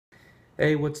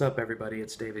Hey, what's up, everybody?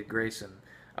 It's David Grayson.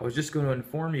 I was just going to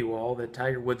inform you all that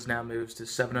Tiger Woods now moves to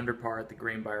 7 under par at the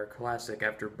Greenbrier Classic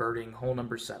after birdieing hole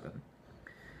number 7.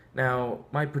 Now,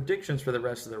 my predictions for the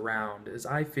rest of the round is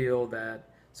I feel that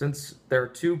since there are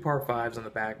two par 5s on the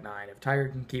back nine, if Tiger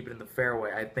can keep it in the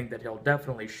fairway, I think that he'll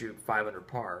definitely shoot 5 under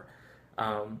par.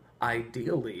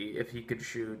 Ideally, if he could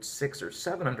shoot 6 or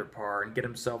 7 under par and get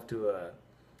himself to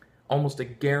almost a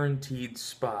guaranteed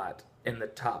spot in the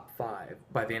top 5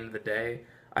 by the end of the day,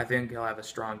 I think he'll have a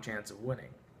strong chance of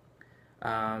winning.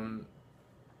 Um,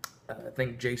 I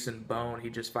think Jason Bone, he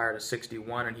just fired a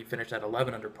 61 and he finished at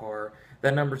 11 under par.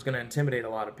 That number's going to intimidate a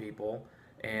lot of people.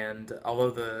 And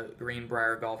although the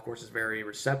Greenbrier golf course is very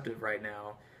receptive right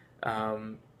now,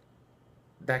 um,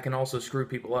 that can also screw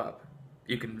people up.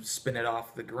 You can spin it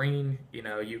off the green,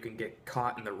 you can get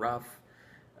caught in the rough.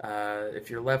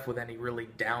 If you're left with any really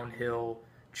downhill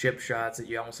chip shots that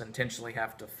you almost intentionally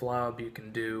have to flub, you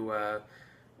can do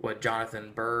what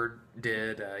Jonathan Bird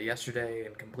did yesterday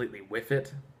and completely whiff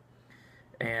it.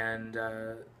 And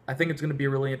I think it's going to be a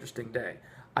really interesting day.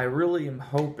 I really am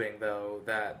hoping, though,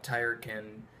 that Tiger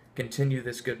can continue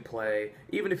this good play,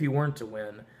 even if he weren't to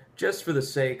win, just for the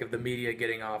sake of the media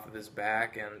getting off of his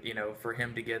back and, for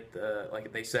him to get the,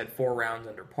 like they said, 4 rounds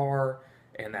under par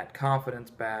and that confidence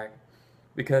back,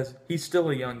 because he's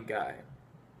still a young guy.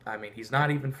 I mean, he's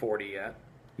not even 40 yet.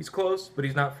 He's close, but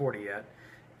he's not 40 yet.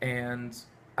 And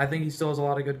I think he still has a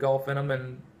lot of good golf in him,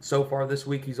 and so far this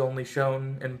week he's only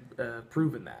shown and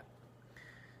proven that.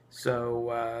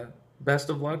 So, best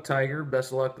of luck, Tiger.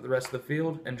 Best of luck to the rest of the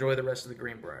field. Enjoy the rest of the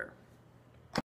Greenbrier.